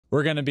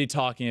we're going to be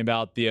talking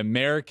about the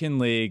American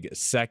League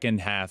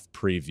second half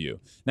preview.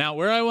 Now,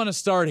 where I want to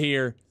start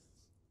here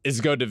is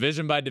go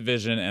division by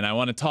division, and I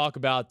want to talk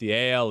about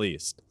the AL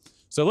East.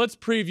 So let's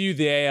preview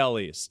the AL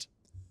East.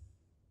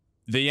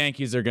 The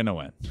Yankees are going to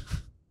win.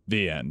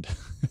 The end.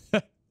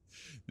 The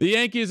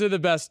Yankees are the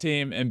best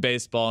team in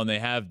baseball, and they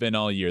have been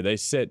all year. They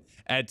sit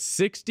at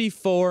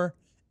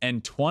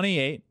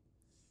 64-28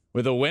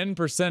 with a win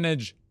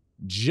percentage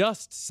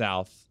just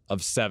south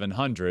of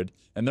 700,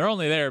 and they're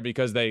only there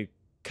because they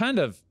kind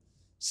of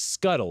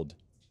scuttled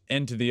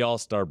into the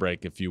All-Star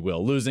break, if you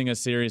will, losing a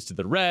series to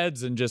the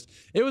Reds, and just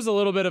it was a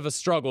little bit of a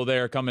struggle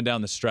there coming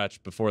down the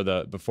stretch before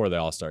the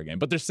All-Star game.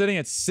 But they're sitting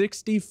at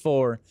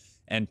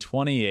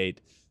 64-28,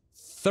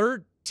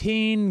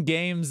 13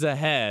 games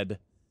ahead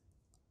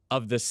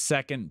of the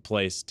second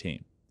place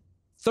team.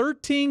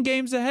 13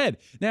 games ahead.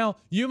 Now,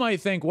 you might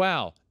think,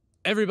 wow,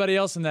 everybody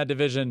else in that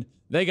division,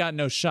 they got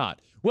no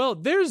shot. Well,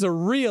 there's a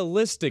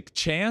realistic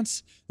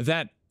chance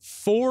that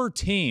 4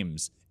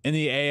 teams in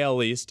the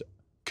AL East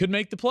could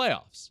make the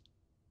playoffs.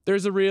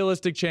 There's a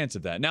realistic chance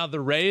of that. Now,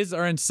 the Rays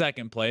are in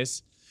second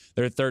place.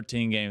 They're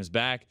 13 games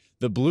back.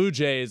 The Blue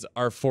Jays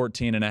are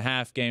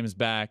 14.5 games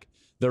back.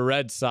 The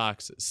Red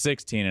Sox,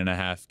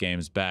 16.5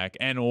 games back.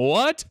 And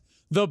what?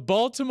 The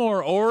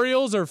Baltimore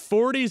Orioles are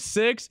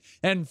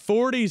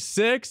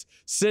 46-46,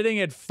 sitting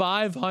at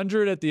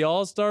 500 at the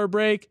All-Star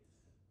break.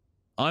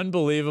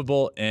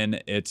 Unbelievable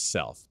in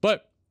itself.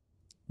 But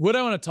what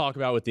I want to talk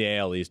about with the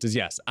AL East is,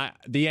 yes,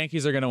 the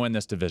Yankees are going to win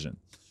this division.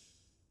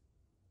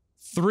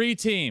 3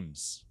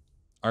 teams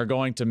are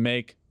going to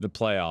make the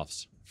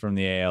playoffs from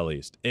the AL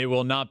East. It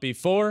will not be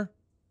 4,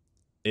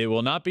 it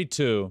will not be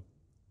 2,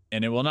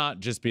 and it will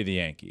not just be the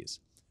Yankees.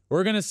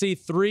 We're going to see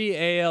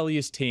 3 AL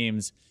East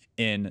teams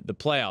in the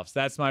playoffs.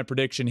 That's my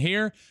prediction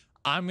here.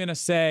 I'm going to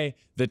say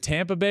the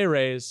Tampa Bay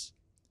Rays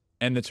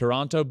and the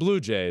Toronto Blue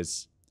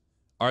Jays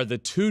are the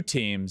 2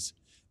 teams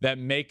that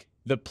make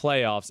the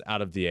playoffs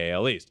out of the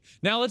AL East.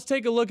 Now let's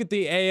take a look at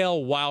the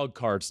AL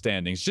wildcard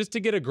standings just to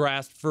get a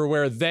grasp for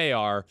where they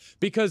are,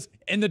 because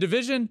in the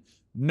division,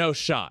 no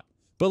shot.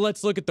 But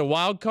let's look at the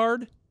wild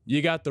card.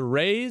 You got the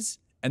Rays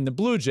and the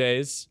Blue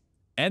Jays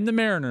and the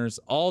Mariners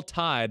all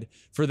tied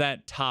for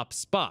that top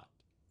spot.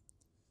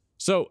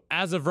 So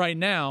as of right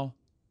now,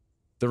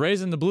 the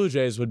Rays and the Blue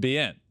Jays would be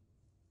in.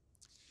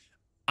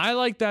 I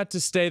like that to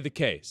stay the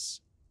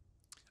case.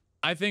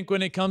 I think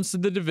when it comes to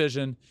the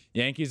division,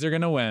 Yankees are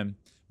going to win,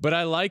 but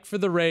I like for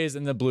the Rays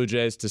and the Blue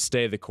Jays to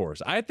stay the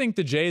course. I think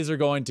the Jays are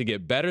going to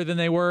get better than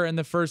they were in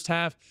the first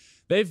half.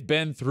 They've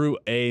been through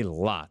a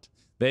lot.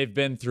 They've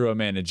been through a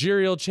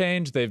managerial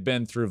change. They've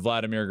been through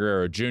Vladimir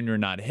Guerrero Jr.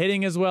 not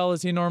hitting as well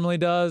as he normally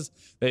does.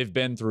 They've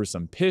been through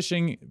some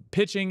pitching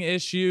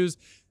issues.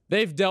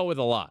 They've dealt with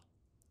a lot.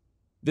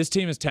 This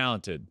team is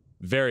talented,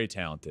 very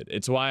talented.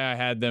 It's why I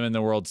had them in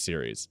the World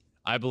Series.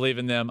 I believe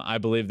in them. I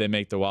believe they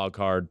make the wild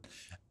card.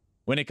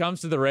 When it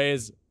comes to the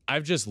Rays,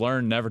 I've just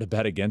learned never to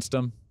bet against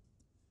them.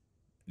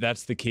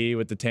 That's the key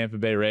with the Tampa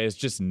Bay Rays.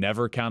 Just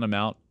never count them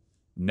out.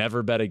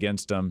 Never bet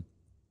against them.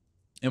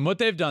 And what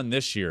they've done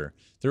this year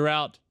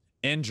throughout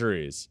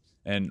injuries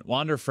and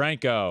Wander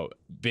Franco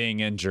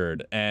being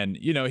injured, and,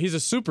 you know, he's a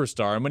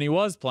superstar. And when he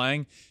was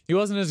playing, he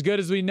wasn't as good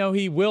as we know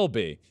he will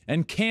be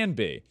and can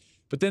be.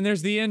 But then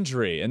there's the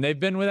injury, and they've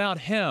been without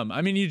him.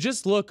 I mean, you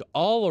just look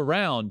all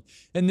around,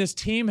 and this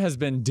team has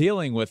been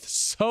dealing with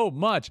so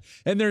much,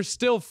 and they're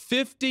still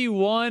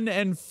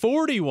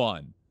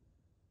 51-41.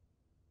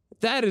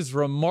 That is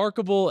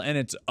remarkable in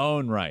its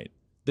own right.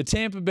 The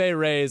Tampa Bay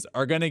Rays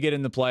are going to get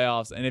in the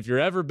playoffs, and if you're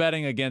ever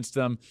betting against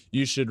them,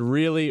 you should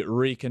really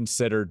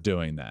reconsider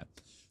doing that.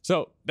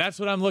 So that's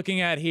what I'm looking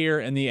at here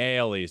in the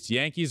AL East.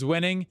 Yankees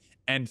winning,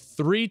 and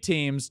 3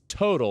 teams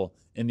total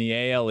in the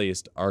AL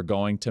East are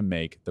going to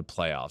make the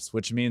playoffs,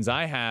 which means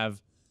I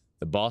have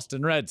the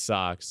Boston Red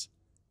Sox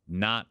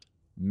not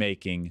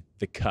making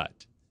the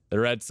cut. The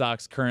Red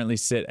Sox currently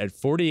sit at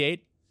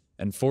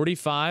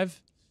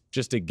 48-45,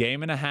 just a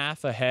game and a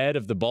half ahead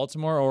of the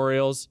Baltimore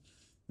Orioles.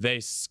 They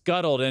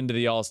scuttled into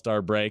the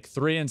All-Star break,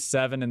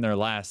 3-7 in their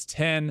last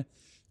 10.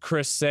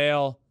 Chris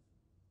Sale,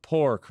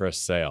 poor Chris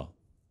Sale.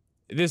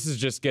 This is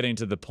just getting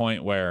to the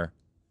point where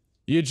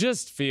you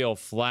just feel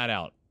flat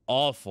out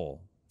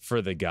awful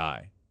for the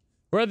guy.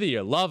 Whether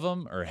you love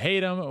him or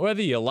hate him,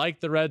 whether you like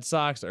the Red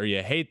Sox or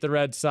you hate the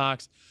Red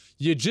Sox,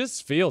 you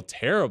just feel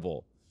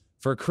terrible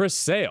for Chris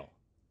Sale.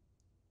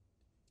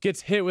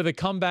 Gets hit with a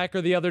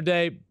comebacker the other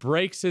day,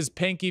 breaks his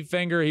pinky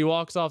finger. He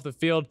walks off the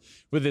field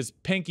with his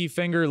pinky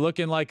finger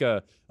looking like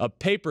a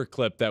paper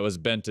clip that was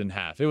bent in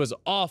half. It was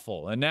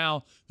awful. And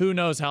now who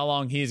knows how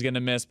long he's going to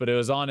miss, but it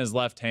was on his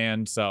left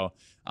hand. So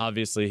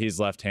obviously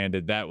he's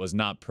left-handed. That was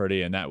not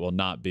pretty, and that will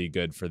not be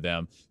good for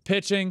them.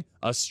 Pitching,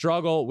 a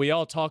struggle. We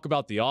all talk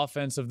about the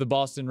offense of the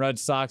Boston Red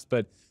Sox,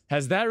 but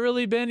has that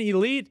really been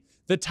elite?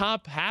 The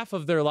top half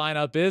of their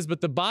lineup is,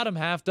 but the bottom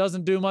half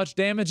doesn't do much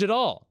damage at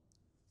all.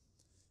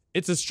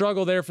 It's a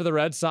struggle there for the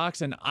Red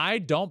Sox, and I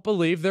don't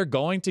believe they're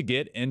going to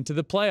get into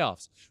the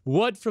playoffs.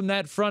 What from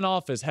that front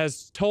office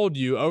has told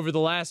you over the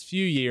last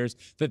few years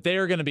that they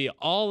are going to be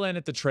all in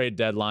at the trade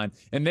deadline,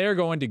 and they're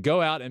going to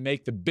go out and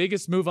make the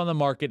biggest move on the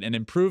market and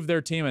improve their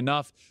team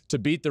enough to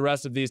beat the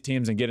rest of these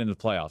teams and get into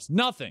the playoffs?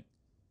 Nothing.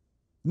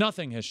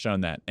 Nothing has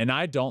shown that, and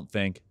I don't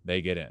think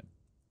they get in.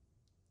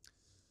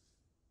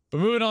 But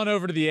moving on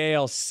over to the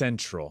AL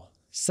Central.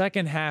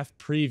 Second half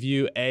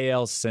preview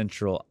AL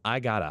Central. I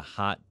got a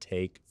hot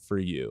take for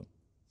you.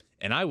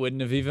 And I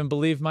wouldn't have even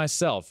believed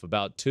myself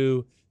about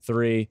 2,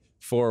 3,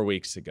 4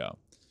 weeks ago.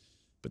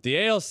 But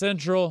the AL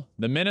Central,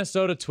 the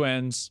Minnesota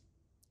Twins,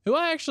 who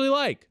I actually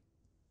like.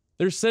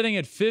 They're sitting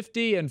at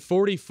 50 and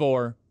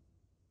 44.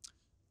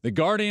 The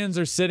Guardians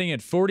are sitting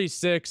at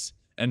 46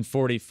 and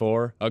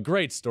 44. A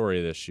great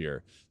story this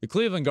year. The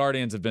Cleveland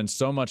Guardians have been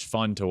so much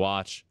fun to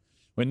watch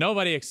when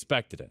nobody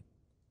expected it.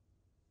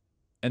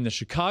 And the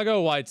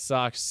Chicago White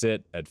Sox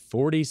sit at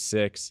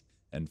 46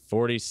 and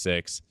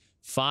 46,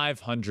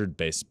 500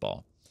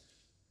 baseball.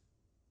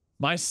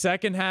 My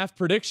second half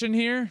prediction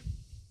here,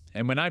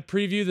 and when I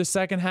preview the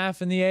second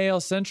half in the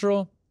AL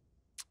Central,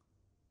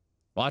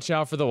 watch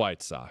out for the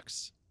White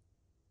Sox.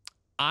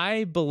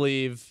 I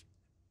believe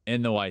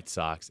in the White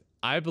Sox.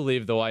 I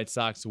believe the White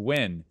Sox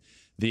win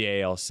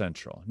the AL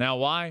Central. Now,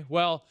 why?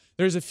 Well,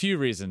 there's a few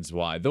reasons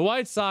why. The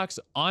White Sox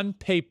on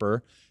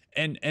paper,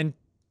 and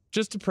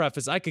just to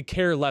preface, I could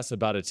care less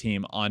about a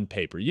team on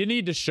paper. You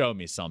need to show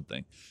me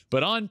something.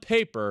 But on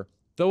paper,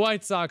 the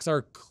White Sox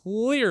are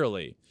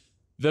clearly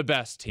the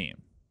best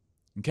team.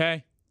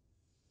 Okay?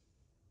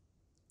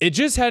 It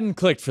just hadn't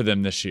clicked for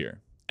them this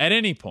year at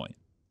any point.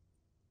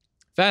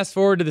 Fast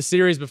forward to the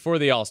series before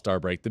the All-Star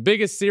break, the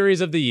biggest series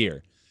of the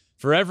year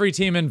for every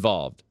team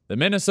involved, the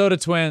Minnesota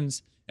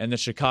Twins and the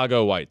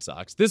Chicago White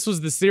Sox. This was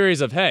the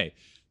series of, hey,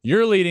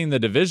 you're leading the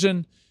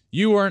division.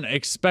 You weren't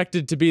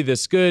expected to be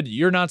this good.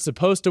 You're not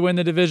supposed to win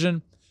the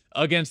division,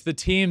 against the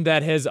team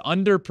that has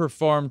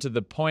underperformed to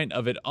the point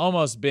of it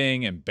almost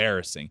being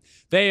embarrassing.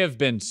 They have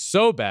been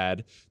so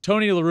bad.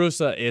 Tony La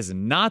Russa is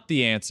not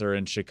the answer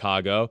in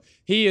Chicago.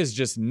 He has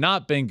just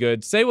not been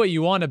good. Say what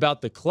you want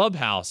about the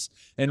clubhouse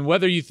and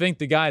whether you think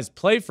the guys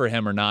play for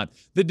him or not.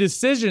 The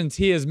decisions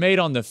he has made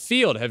on the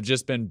field have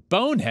just been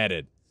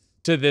boneheaded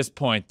to this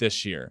point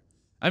this year.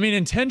 I mean,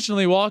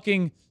 intentionally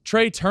walking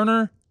Trey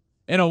Turner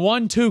in a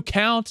 1-2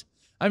 count.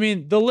 I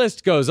mean, the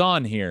list goes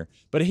on here,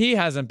 but he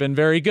hasn't been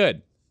very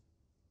good.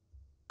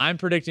 I'm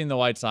predicting the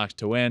White Sox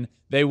to win.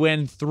 They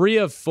win 3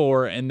 of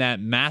 4 in that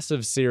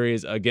massive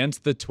series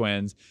against the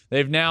Twins.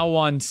 They've now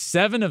won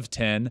 7 of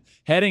 10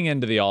 heading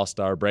into the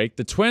All-Star break.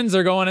 The Twins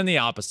are going in the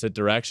opposite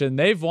direction.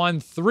 They've won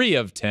 3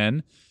 of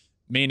 10,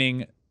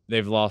 meaning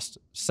they've lost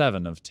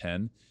 7 of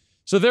 10.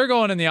 So they're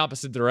going in the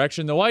opposite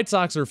direction. The White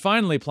Sox are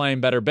finally playing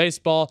better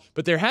baseball,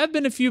 but there have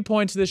been a few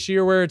points this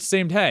year where it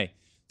seemed, hey,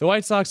 the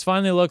White Sox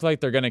finally look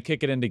like they're going to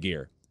kick it into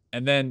gear,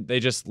 and then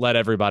they just let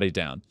everybody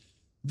down.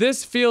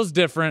 This feels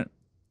different.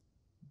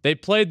 They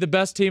played the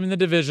best team in the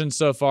division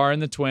so far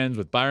in the Twins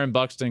with Byron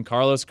Buxton,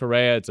 Carlos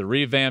Correa. It's a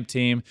revamped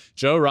team.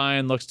 Joe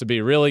Ryan looks to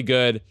be really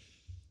good.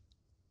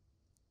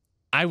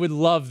 I would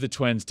love the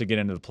Twins to get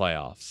into the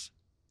playoffs.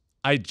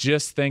 I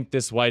just think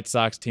this White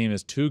Sox team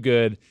is too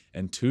good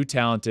and too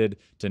talented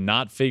to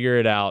not figure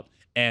it out.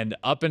 And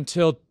up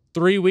until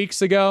 3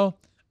 weeks ago,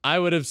 I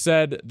would have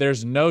said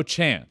there's no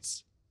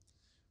chance.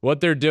 What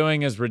they're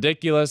doing is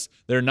ridiculous.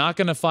 They're not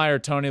going to fire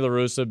Tony La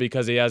Russa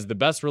because he has the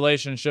best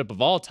relationship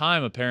of all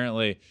time,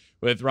 apparently,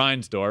 with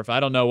Reinsdorf. I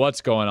don't know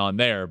what's going on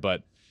there,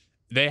 but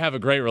they have a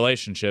great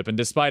relationship. And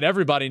despite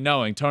everybody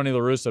knowing Tony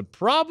La Russa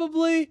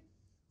probably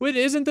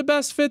isn't the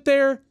best fit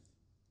there,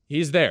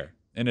 he's there.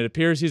 And it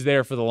appears he's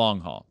there for the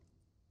long haul.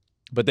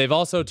 But they've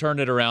also turned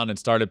it around and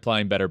started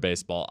playing better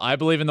baseball. I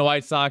believe in the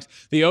White Sox,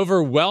 the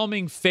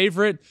overwhelming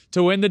favorite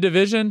to win the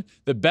division,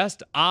 the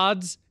best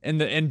odds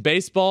in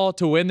baseball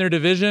to win their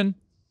division.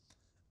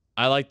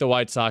 I like the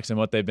White Sox and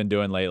what they've been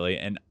doing lately.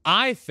 And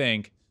I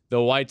think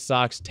the White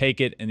Sox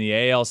take it in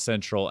the AL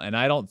Central, and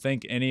I don't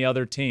think any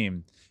other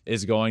team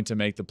is going to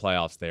make the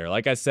playoffs there.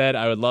 Like I said,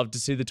 I would love to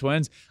see the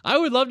Twins. I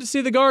would love to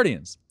see the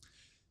Guardians.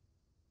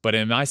 But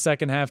in my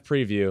second half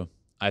preview,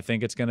 I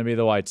think it's going to be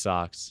the White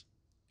Sox.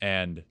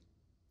 And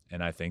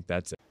I think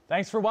that's it.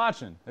 Thanks for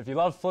watching. If you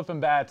love flipping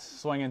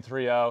bats, swinging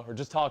 3-0, or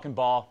just talking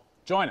ball,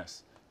 join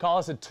us. Call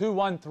us at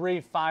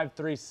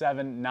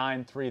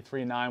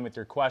 213-537-9339 with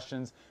your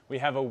questions. We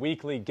have a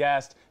weekly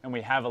guest, and we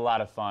have a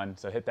lot of fun,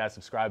 so hit that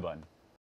subscribe button.